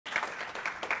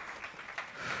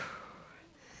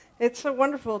It's so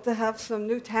wonderful to have some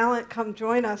new talent come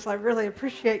join us. I really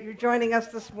appreciate you joining us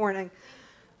this morning.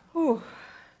 Whew,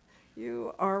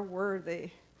 you are worthy.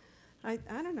 I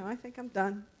don't know, I think I'm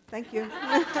done. Thank you.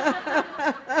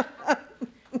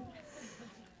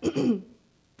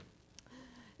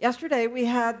 Yesterday we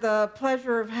had the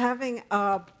pleasure of having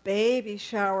a baby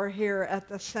shower here at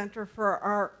the Center for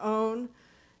our own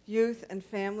youth and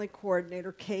family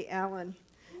coordinator, Kay Allen.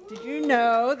 Did you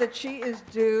know that she is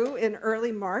due in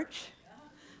early March?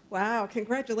 Wow,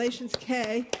 congratulations,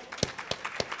 Kay.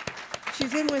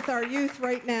 She's in with our youth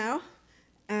right now,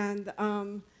 and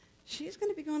she's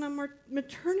going to be going on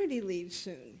maternity leave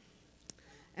soon.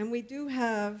 And we do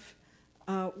have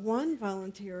one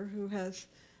volunteer who has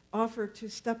offered to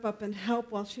step up and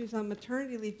help while she's on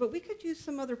maternity leave, but we could use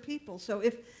some other people. So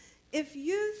if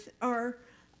youth are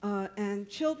and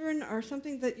children are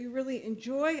something that you really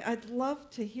enjoy, I'd love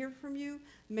to hear from you.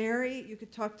 Mary, you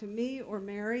could talk to me or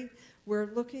Mary. We're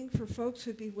looking for folks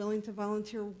who'd be willing to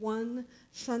volunteer one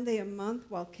Sunday a month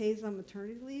while Kay's on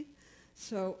maternity leave.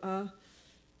 So,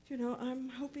 I'm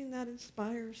hoping that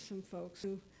inspires some folks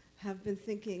who have been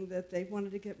thinking that they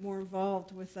wanted to get more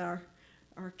involved with our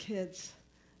kids.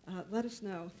 Let us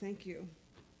know. Thank you.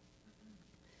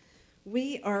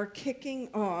 We are kicking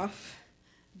off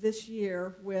this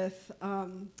year with a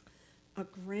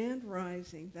grand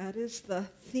rising. That is the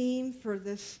theme for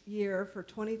this year, for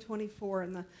 2024.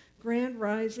 And the grand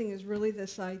rising is really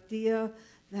this idea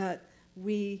that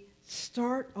we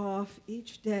start off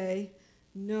each day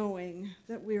knowing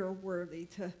that we are worthy,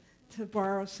 to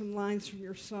borrow some lines from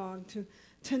your song,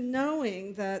 to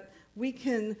knowing that we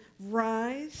can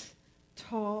rise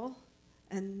tall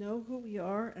and know who we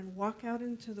are and walk out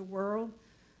into the world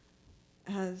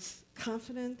as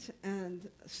confident and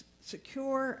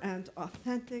secure and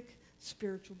authentic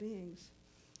spiritual beings.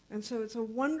 And so it's a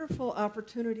wonderful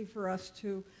opportunity for us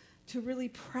to really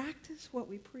practice what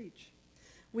we preach.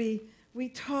 We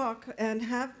talk and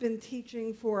have been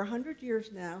teaching for 100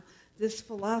 years now this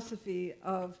philosophy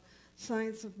of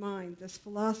science of mind, this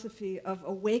philosophy of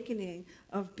awakening,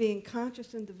 of being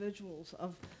conscious individuals,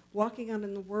 of walking out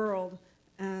in the world.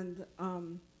 And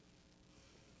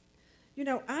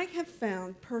I have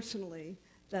found personally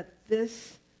that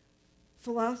this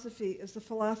philosophy is the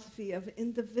philosophy of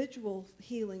individual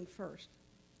healing first.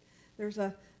 There's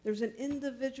an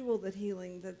individual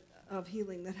healing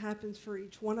that happens for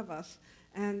each one of us,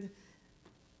 and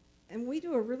we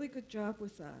do a really good job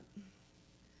with that.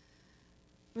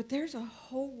 But there's a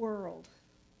whole world.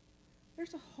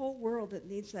 There's a whole world that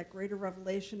needs that greater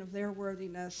revelation of their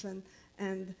worthiness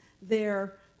and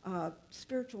their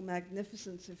spiritual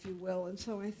magnificence, if you will. And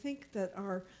so I think that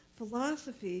our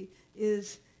philosophy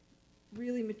is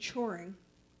really maturing.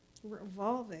 We're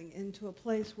evolving into a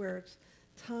place where it's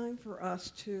time for us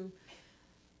to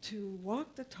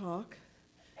walk the talk,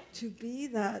 to be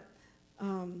that.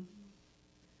 One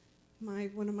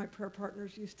of my prayer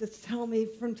partners used to tell me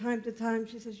from time to time,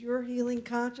 she says, your healing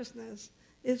consciousness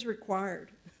is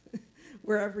required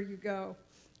wherever you go.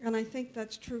 And I think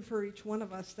that's true for each one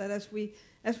of us, that as we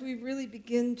really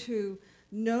begin to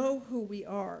know who we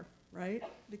are, right?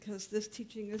 Because this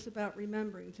teaching is about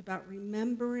remembering. It's about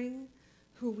remembering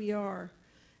who we are.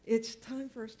 It's time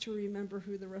for us to remember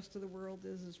who the rest of the world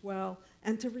is as well,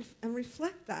 and to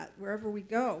reflect that wherever we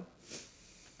go.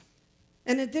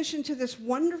 In addition to this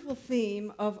wonderful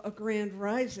theme of a grand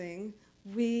rising,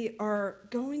 we are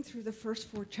going through the first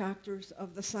 4 chapters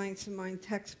of the Science of Mind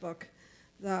textbook.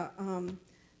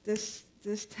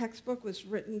 This textbook was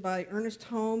written by Ernest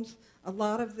Holmes. A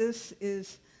lot of this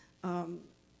is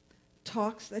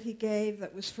talks that he gave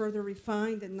that was further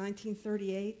refined in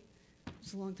 1938. It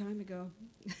was a long time ago,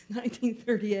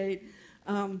 1938.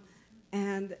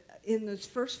 And in those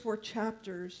first 4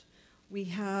 chapters, we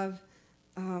have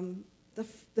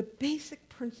the basic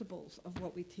principles of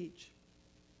what we teach.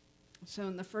 So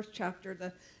in the first chapter,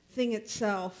 the thing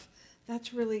itself,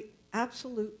 that's really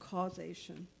absolute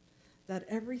causation, that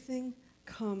everything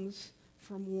comes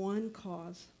from one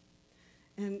cause.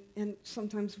 And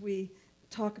sometimes we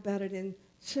talk about it in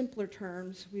simpler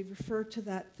terms. We refer to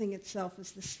that thing itself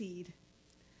as the seed,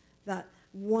 that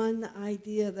one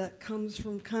idea that comes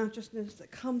from consciousness,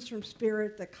 that comes from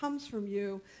spirit, that comes from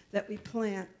you, that we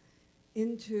plant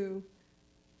into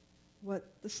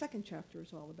what the second chapter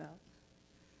is all about.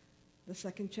 The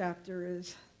second chapter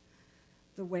is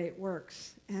the way it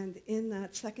works. And in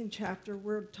that second chapter,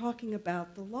 we're talking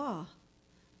about the law.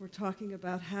 We're talking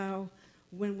about how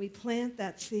when we plant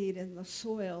that seed in the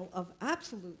soil of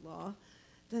absolute law,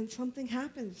 then something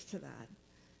happens to that.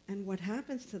 And what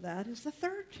happens to that is the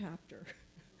third chapter,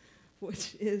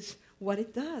 which is what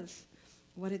it does.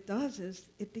 what it does is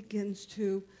it begins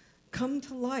to come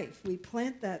to life. We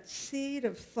plant that seed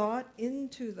of thought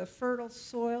into the fertile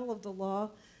soil of the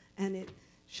law, and it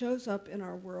shows up in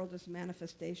our world as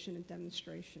manifestation and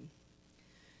demonstration.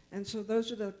 And so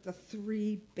those are the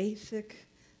three basic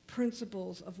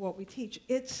principles of what we teach.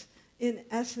 It's, in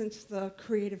essence, the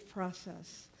creative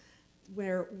process,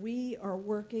 where we are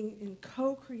working in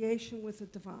co-creation with the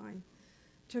divine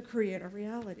to create a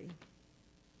reality.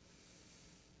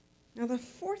 Now, the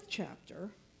fourth chapter,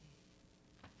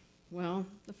 well,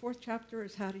 the fourth chapter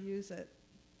is how to use it.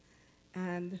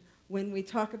 And when we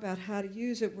talk about how to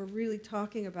use it, we're really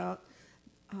talking about,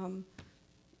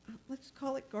 let's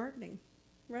call it gardening,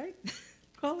 right?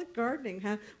 Call it gardening.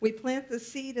 We plant the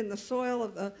seed in the soil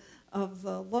of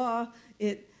the law.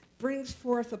 It brings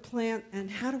forth a plant, and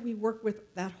how do we work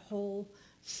with that whole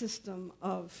system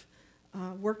of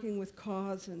working with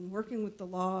cause and working with the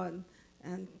law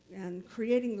and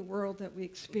creating the world that we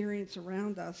experience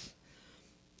around us.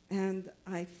 And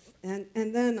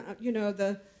then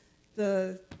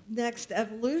the next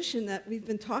evolution that we've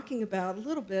been talking about a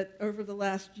little bit over the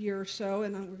last year or so,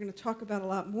 and we're going to talk about a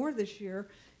lot more this year,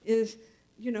 is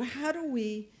how do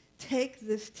we take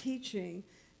this teaching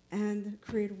and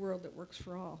create a world that works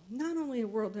for all? Not only a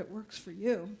world that works for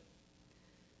you,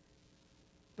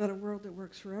 but a world that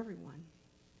works for everyone.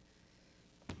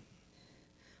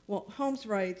 Well, Holmes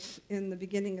writes in the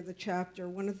beginning of the chapter,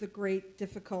 one of the great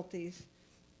difficulties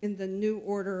in the new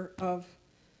order of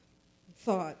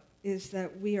thought is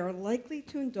that we are likely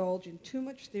to indulge in too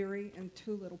much theory and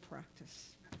too little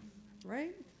practice,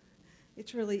 right?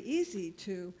 It's really easy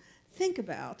to think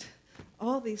about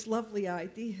all these lovely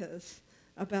ideas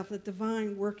about the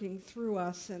divine working through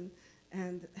us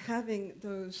and having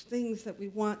those things that we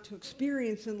want to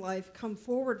experience in life come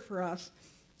forward for us,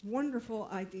 wonderful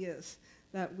ideas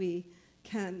that we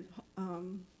can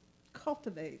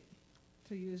cultivate,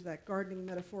 to use that gardening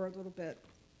metaphor a little bit.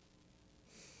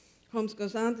 Holmes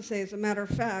goes on to say, as a matter of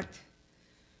fact,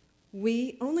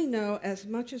 we only know as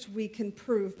much as we can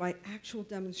prove by actual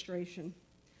demonstration.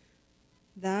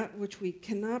 That which we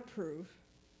cannot prove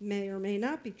may or may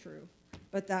not be true,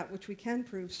 but that which we can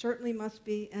prove certainly must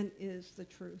be and is the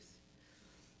truth.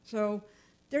 So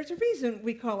there's a reason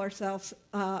we call ourselves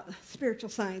spiritual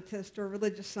scientists or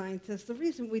religious scientists. The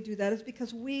reason we do that is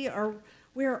because we are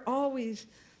always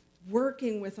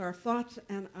working with our thoughts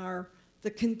and the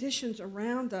conditions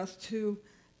around us to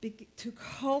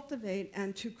cultivate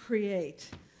and to create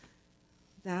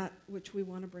that which we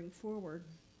want to bring forward.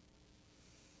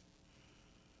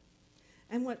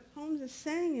 And what Holmes is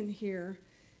saying in here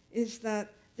is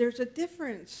that there's a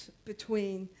difference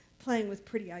between playing with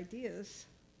pretty ideas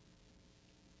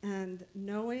and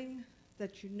knowing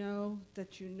that you know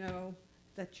that you know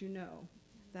that you know.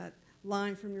 That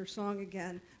line from your song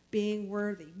again, being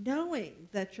worthy, knowing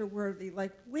that you're worthy,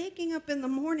 like waking up in the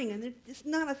morning and there's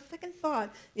not a second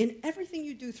thought in everything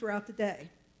you do throughout the day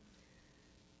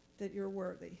that you're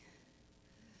worthy.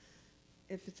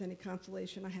 If it's any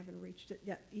consolation, I haven't reached it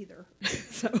yet either.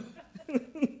 So,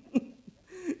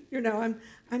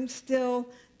 I'm still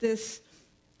this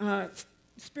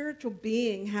spiritual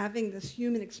being having this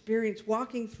human experience,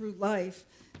 walking through life,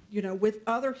 with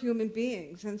other human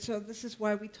beings. And so this is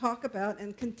why we talk about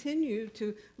and continue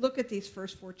to look at these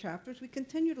first 4 chapters. We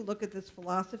continue to look at this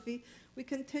philosophy. We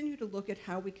continue to look at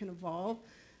how we can evolve.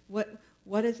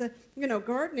 What is it?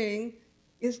 Gardening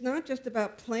is not just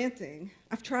about planting.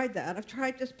 I've tried that. I've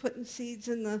tried just putting seeds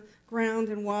in the ground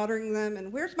and watering them,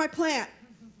 and where's my plant?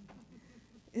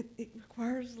 It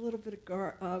requires a little bit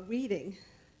of weeding,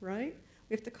 right?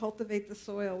 We have to cultivate the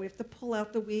soil. We have to pull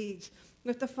out the weeds. We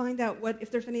have to find out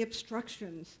if there's any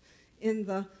obstructions in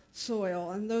the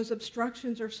soil. And those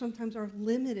obstructions are sometimes our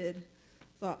limited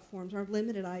thought forms, our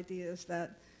limited ideas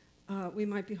that we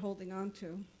might be holding on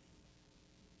to.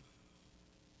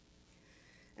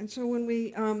 And so when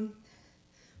we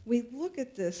look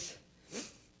at this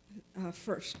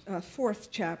fourth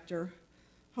chapter,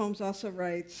 Holmes also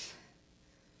writes,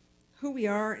 who we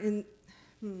are in...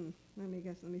 Let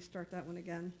me start that one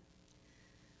again.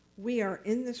 We are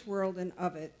in this world and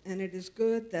of it, and it is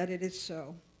good that it is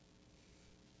so.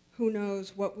 Who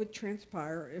knows what would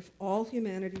transpire if all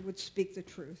humanity would speak the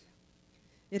truth?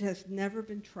 It has never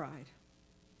been tried.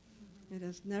 It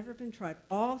has never been tried.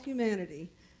 All humanity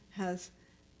has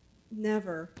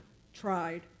never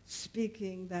tried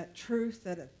speaking that truth,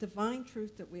 that a divine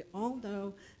truth that we all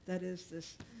know, that is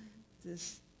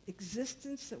this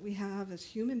existence that we have as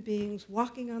human beings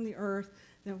walking on the earth,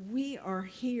 that we are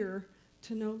here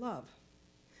to know love.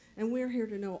 And we're here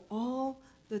to know all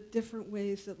the different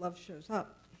ways that love shows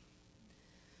up.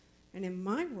 And in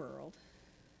my world,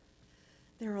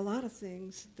 there are a lot of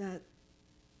things that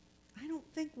I don't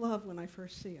think love when I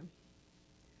first see them.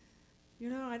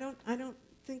 You know, I don't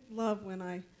think love when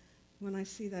I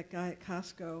see that guy at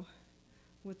Costco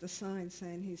with the sign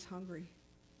saying he's hungry.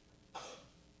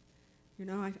 You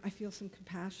know, I feel some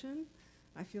compassion,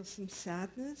 I feel some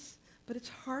sadness, but it's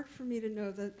hard for me to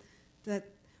know that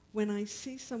when I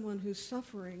see someone who's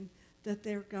suffering, that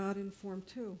they're God-informed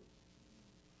too.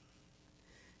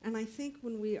 And I think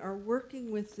when we are working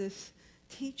with this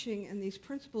teaching and these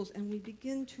principles and we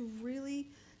begin to really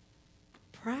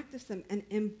practice them and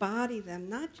embody them,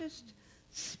 not just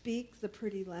speak the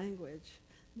pretty language,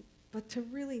 but to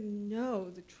really know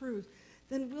the truth,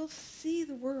 then we'll see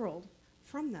the world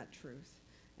from that truth.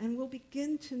 And we'll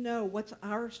begin to know what's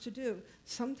ours to do.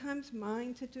 Sometimes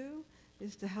mine to do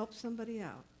is to help somebody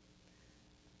out.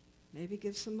 Maybe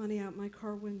give some money out my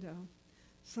car window.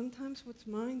 Sometimes what's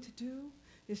mine to do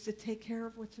is to take care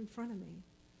of what's in front of me.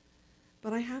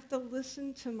 But I have to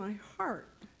listen to my heart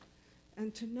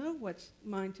and to know what's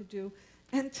mine to do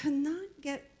and to not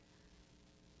get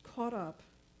caught up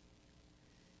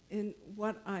in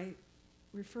what I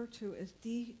refer to as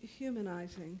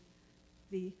dehumanizing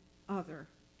the other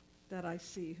that I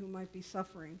see who might be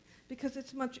suffering, because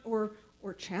it's much, or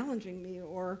challenging me,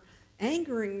 or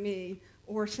angering me,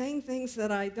 or saying things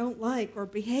that I don't like, or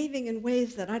behaving in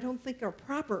ways that I don't think are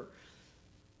proper.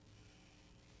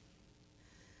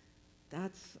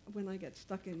 That's when I get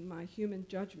stuck in my human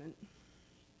judgment,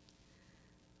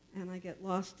 and I get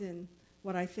lost in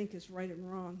what I think is right and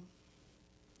wrong,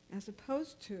 as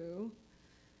opposed to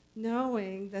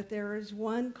knowing that there is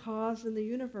one cause in the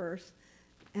universe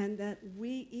and that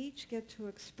we each get to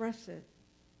express it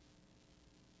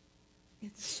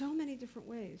in so many different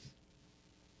ways.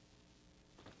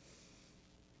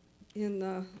 In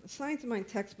the Science of Mind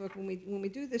textbook, when we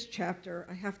do this chapter,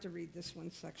 I have to read this one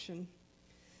section,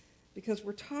 because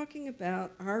we're talking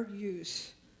about our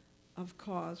use of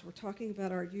cause. We're talking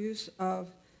about our use of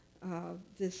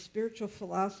this spiritual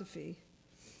philosophy.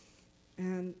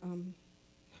 And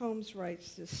Holmes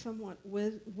writes this somewhat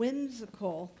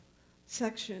whimsical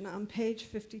section on page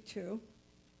 52.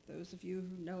 Those of you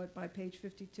who know it by page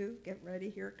 52, get ready,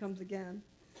 here it comes again.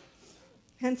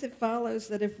 Hence it follows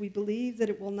that if we believe that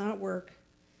it will not work,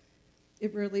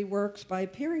 it really works by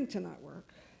appearing to not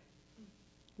work.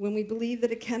 When we believe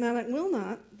that it cannot and will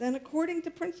not, then according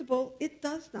to principle, it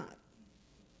does not.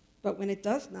 But when it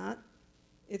does not,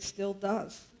 it still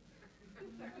does.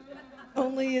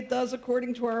 Only it does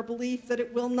according to our belief that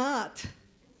it will not.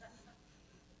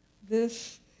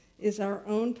 This is our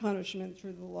own punishment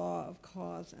through the law of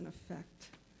cause and effect.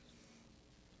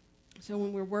 So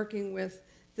when we're working with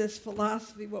this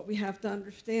philosophy, what we have to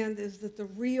understand is that the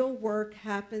real work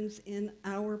happens in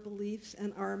our beliefs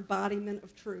and our embodiment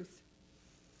of truth.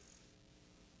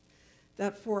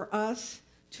 That for us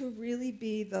to really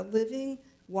be the living,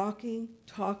 walking,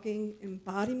 talking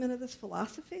embodiment of this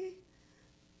philosophy,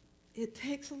 it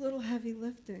takes a little heavy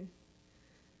lifting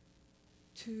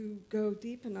to go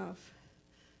deep enough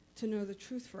to know the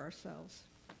truth for ourselves.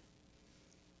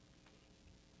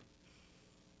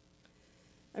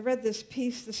 I read this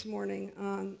piece this morning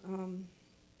on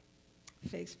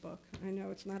Facebook. I know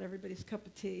it's not everybody's cup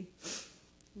of tea,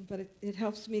 but it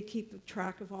helps me keep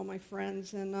track of all my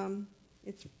friends. And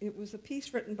it was a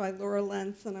piece written by Laura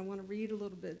Lentz, and I want to read a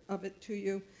little bit of it to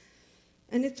you.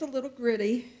 And it's a little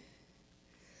gritty,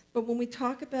 but when we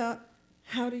talk about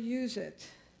how to use it,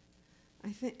 I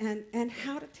think, and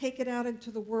how to take it out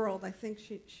into the world, I think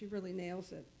she really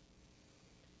nails it.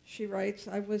 She writes,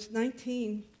 I was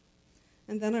 19,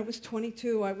 and then I was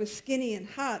 22. I was skinny and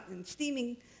hot and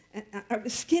steaming. I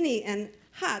was skinny and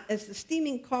hot as the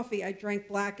steaming coffee I drank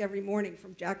black every morning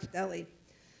from Jack's Deli.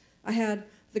 I had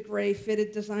the gray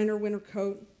fitted designer winter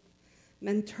coat.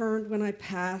 Men turned when I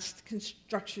passed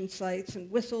construction sites and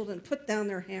whistled and put down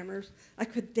their hammers. I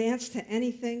could dance to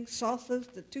anything,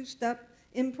 salsas, the two-step,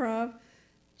 improv.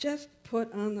 Just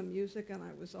put on the music and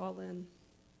I was all in.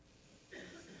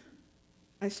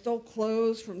 I stole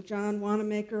clothes from John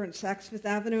Wanamaker and Saks Fifth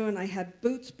Avenue, and I had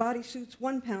boots, bodysuits,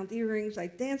 1-pound earrings. I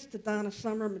danced to Donna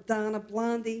Summer, Madonna,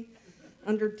 Blondie,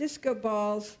 under disco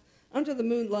balls, under the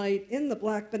moonlight, in the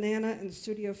Black Banana and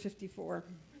Studio 54.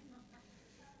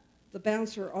 The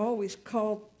bouncer always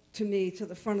called to me to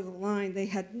the front of the line. They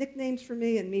had nicknames for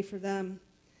me and me for them.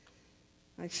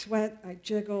 I sweat, I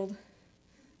jiggled.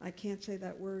 I can't say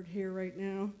that word here right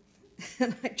now.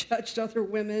 And I judged other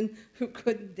women who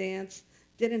couldn't dance,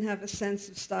 didn't have a sense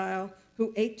of style,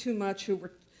 who ate too much, who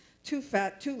were too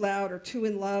fat, too loud, or too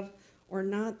in love, or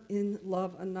not in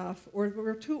love enough, or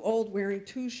were too old wearing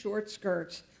too short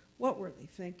skirts. What were they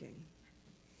thinking?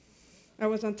 I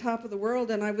was on top of the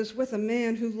world, and I was with a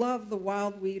man who loved the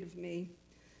wild weed of me.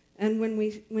 And when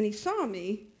he saw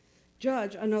me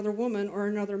judge another woman or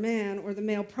another man or the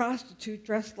male prostitute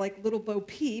dressed like Little Bo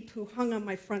Peep who hung on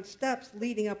my front steps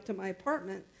leading up to my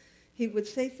apartment, he would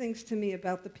say things to me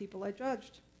about the people I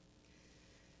judged.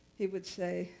 He would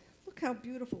say, "Look how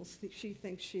beautiful she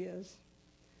thinks she is."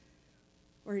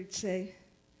 Or he'd say,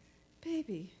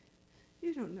 "Baby,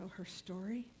 you don't know her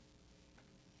story."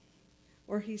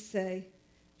 Or he'd say,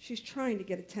 "She's trying to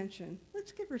get attention.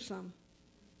 Let's give her some."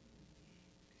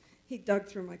 He dug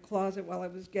through my closet while I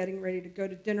was getting ready to go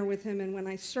to dinner with him, and when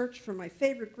I searched for my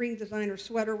favorite green designer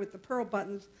sweater with the pearl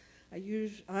buttons,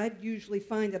 I'd usually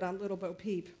find it on Little Bo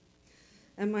Peep.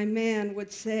 And my man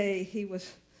would say he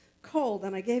was cold,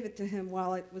 and I gave it to him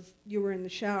while you were in the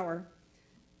shower.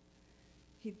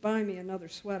 He'd buy me another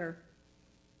sweater.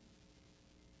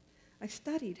 I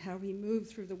studied how he moved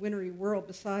through the wintry world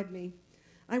beside me.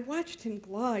 I watched him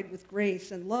glide with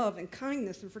grace and love and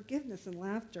kindness and forgiveness and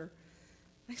laughter.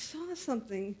 I saw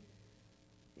something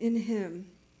in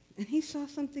him, and he saw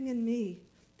something in me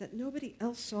that nobody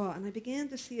else saw, and I began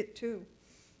to see it too.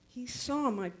 He saw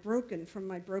my broken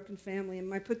family and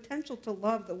my potential to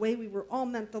love the way we were all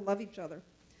meant to love each other.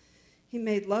 He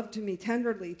made love to me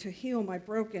tenderly to heal my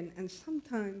broken, and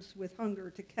sometimes with hunger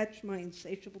to catch my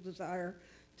insatiable desire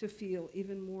to feel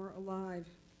even more alive.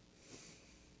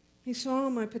 He saw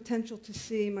my potential to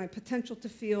see, my potential to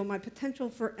feel, my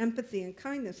potential for empathy and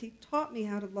kindness. He taught me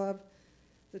how to love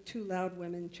the two loud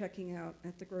women checking out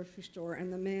at the grocery store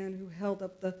and the man who held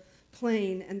up the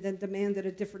plane and then demanded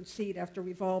a different seat after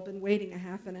we've all been waiting a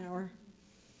half an hour.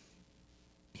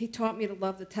 He taught me to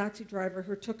love the taxi driver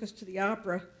who took us to the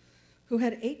opera, who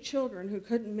had 8 children who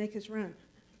couldn't make his rent.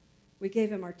 We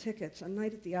gave him our tickets, a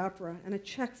night at the opera, and a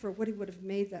check for what he would have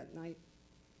made that night.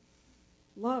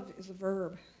 Love is a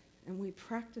verb, and we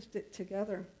practiced it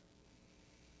together.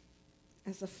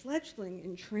 As a fledgling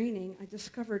in training, I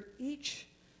discovered each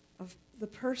of the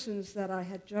persons that I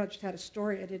had judged had a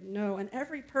story I didn't know, and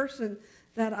every person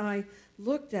that I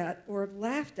looked at or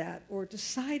laughed at or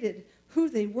decided who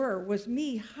they were was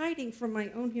me hiding from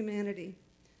my own humanity.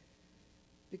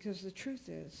 Because the truth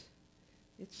is,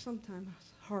 it's sometimes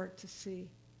hard to see.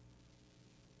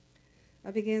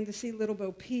 I began to see Little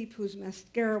Bo Peep, whose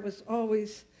mascara was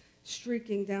always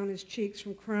streaking down his cheeks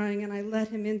from crying, and I let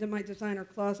him into my designer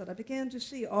closet. I began to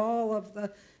see all of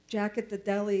the Jack at the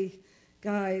Deli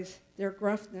guys. Their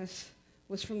gruffness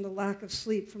was from the lack of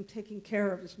sleep from taking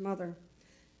care of his mother.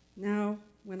 Now,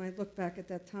 when I look back at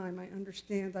that time, I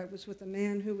understand I was with a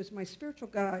man who was my spiritual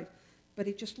guide, but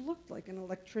he just looked like an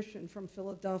electrician from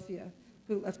Philadelphia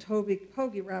who left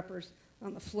hoagie wrappers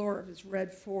on the floor of his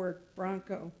red Ford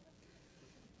Bronco.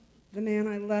 The man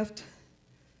I loved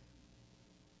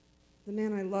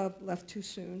left too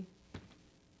soon,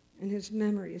 and his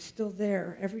memory is still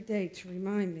there every day to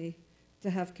remind me to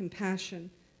have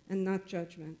compassion and not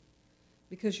judgment,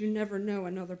 because you never know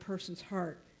another person's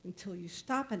heart until you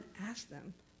stop and ask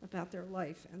them about their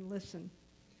life and listen.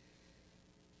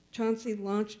 Chauncey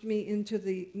launched me into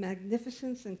the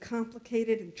magnificence and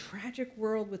complicated and tragic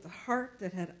world with a heart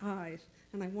that had eyes,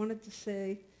 and I wanted to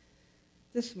say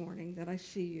this morning that I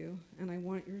see you, and I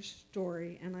want your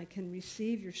story, and I can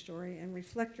receive your story and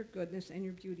reflect your goodness and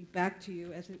your beauty back to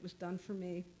you as it was done for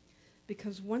me.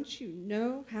 Because once you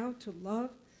know how to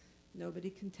love, nobody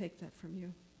can take that from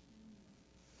you.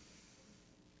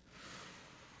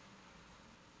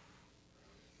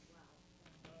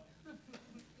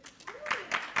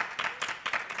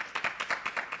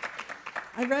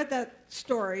 I read that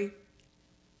story,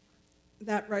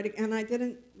 that writing, and I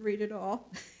didn't read it all.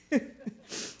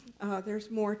 There's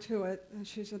more to it.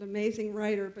 She's an amazing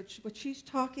writer, but what she's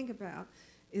talking about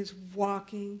is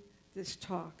walking this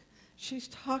talk. She's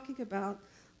talking about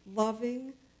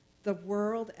loving the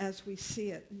world as we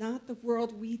see it, not the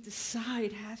world we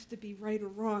decide has to be right or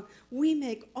wrong. We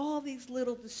make all these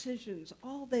little decisions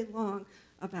all day long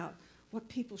about what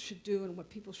people should do and what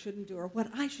people shouldn't do, or what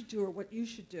I should do or what you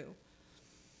should do.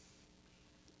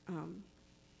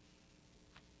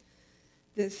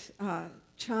 This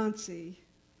Chauncey,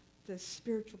 this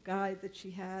spiritual guide that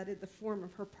she had in the form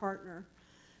of her partner,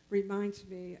 reminds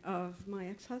me of my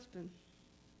ex-husband,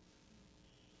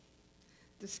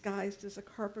 disguised as a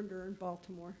carpenter in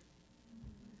Baltimore,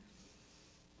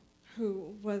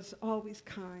 who was always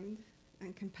kind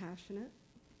and compassionate,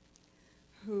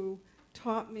 who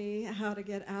taught me how to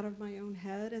get out of my own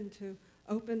head and to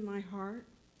open my heart,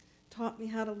 taught me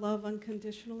how to love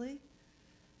unconditionally.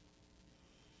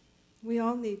 We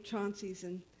all need Chaunceys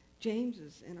and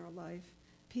Jameses in our life,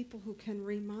 people who can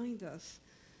remind us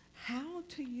how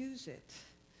to use it,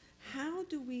 how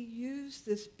do we use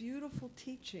this beautiful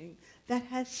teaching that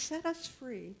has set us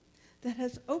free, that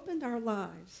has opened our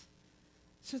lives,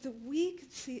 so that we can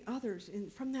see others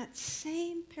from that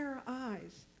same pair of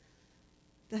eyes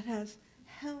that has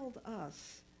held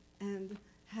us and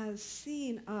has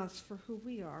seen us for who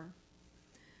we are.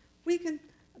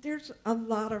 There's a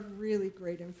lot of really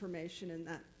great information in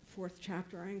that 4th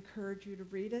chapter. I encourage you to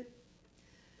read it.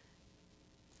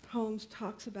 Holmes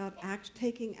talks about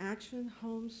taking action.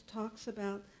 Holmes talks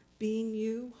about being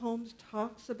you. Holmes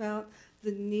talks about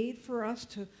the need for us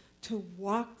to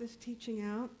walk this teaching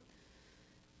out.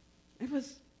 It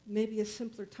was maybe a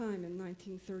simpler time in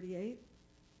 1938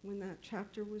 when that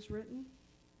chapter was written.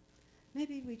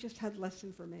 Maybe we just had less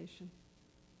information.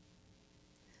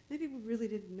 Maybe we really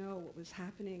didn't know what was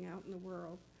happening out in the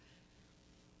world.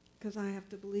 Because I have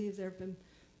to believe there have been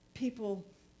people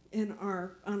on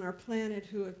our planet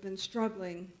who have been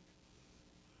struggling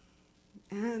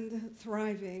and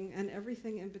thriving and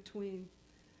everything in between.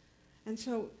 And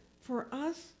so for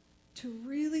us to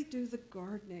really do the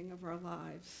gardening of our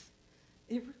lives,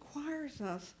 it requires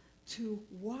us to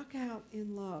walk out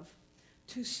in love,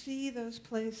 to see those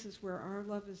places where our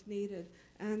love is needed,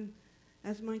 and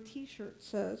as my t-shirt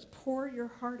says, pour your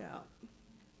heart out.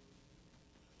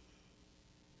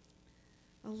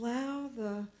 Allow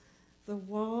the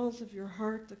walls of your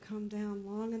heart to come down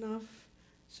long enough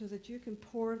so that you can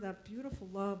pour that beautiful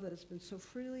love that has been so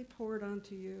freely poured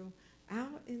onto you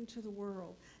out into the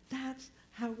world. That's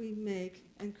how we make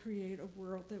and create a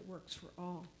world that works for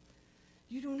all.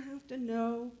 You don't have to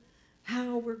know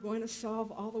how we're going to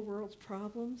solve all the world's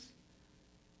problems,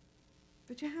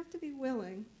 but you have to be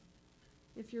willing.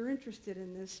 If you're interested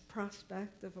in this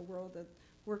prospect of a world that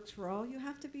works for all, you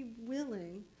have to be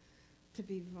willing to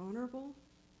be vulnerable,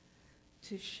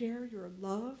 to share your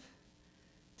love,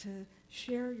 to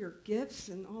share your gifts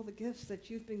and all the gifts that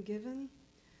you've been given.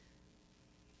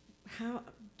 How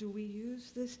do we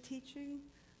use this teaching?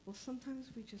 Well,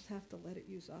 sometimes we just have to let it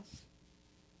use us.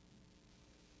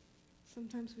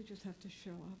 Sometimes we just have to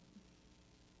show up.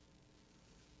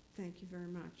 Thank you very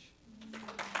much.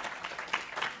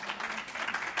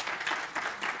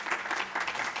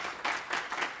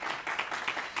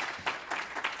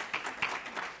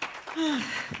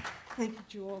 Thank you,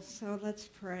 Jules. So let's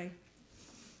pray.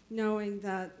 Knowing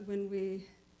that when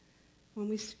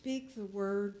we speak the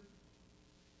word,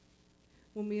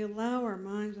 when we allow our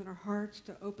minds and our hearts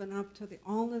to open up to the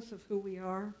allness of who we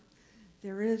are,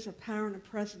 there is a power and a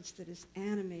presence that is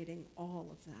animating all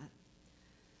of that.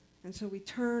 And so we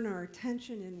turn our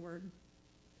attention inward,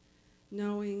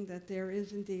 knowing that there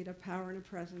is indeed a power and a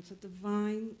presence, a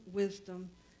divine wisdom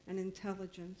and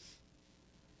intelligence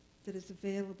that is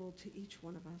available to each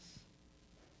one of us.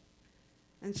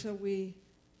 And so we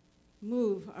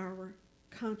move our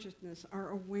consciousness, our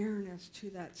awareness to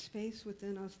that space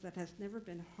within us that has never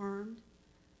been harmed,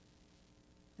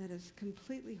 that is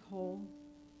completely whole.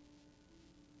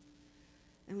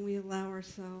 And we allow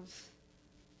ourselves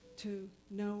to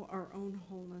know our own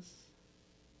wholeness,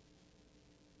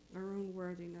 our own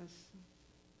worthiness.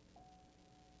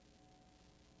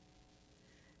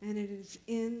 And it is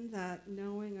in that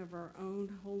knowing of our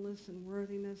own wholeness and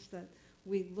worthiness that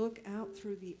we look out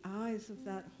through the eyes of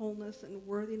that wholeness and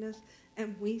worthiness,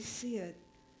 and we see it.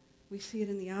 We see it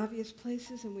in the obvious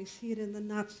places, and we see it in the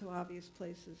not-so-obvious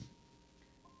places.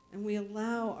 And we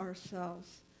allow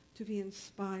ourselves to be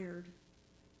inspired.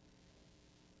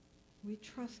 We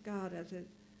trust God as it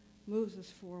moves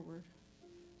us forward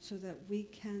so that we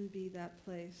can be that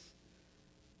place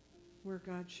where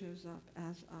God shows up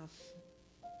as us.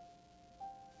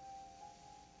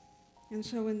 And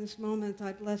so in this moment,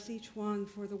 I bless each one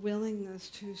for the willingness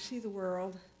to see the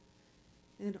world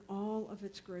in all of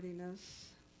its grittiness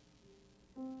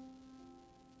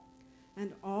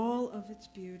and all of its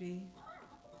beauty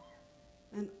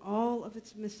and all of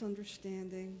its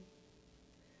misunderstanding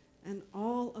and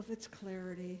all of its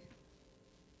clarity,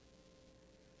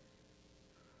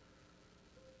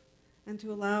 and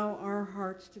to allow our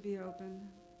hearts to be open,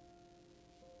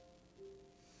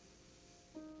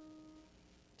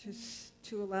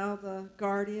 to allow the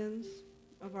guardians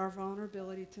of our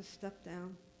vulnerability to step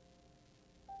down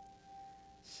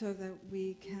so that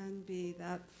we can be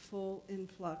that full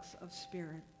influx of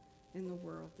spirit in the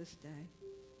world this day,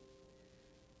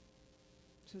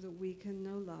 so that we can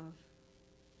know love,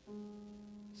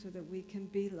 so that we can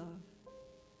be love,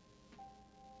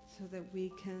 so that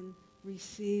we can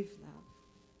receive love.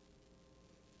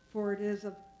 For it is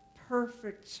a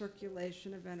perfect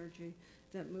circulation of energy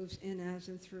that moves in as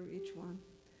and through each one.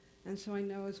 And so I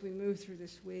know as we move through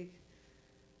this week,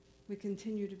 we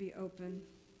continue to be open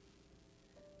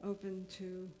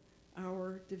to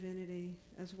our divinity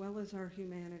as well as our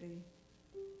humanity,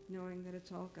 knowing that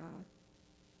it's all God.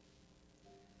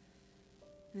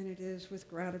 And it is with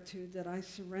gratitude that I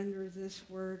surrender this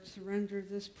word, surrender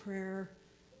this prayer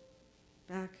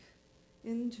back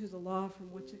into the law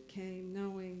from which it came,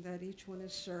 knowing that each one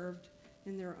is served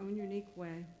in their own unique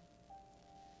way.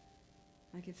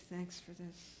 I give thanks for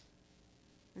this.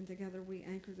 And together we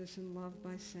anchor this in love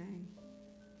by saying,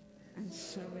 and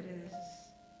so it is.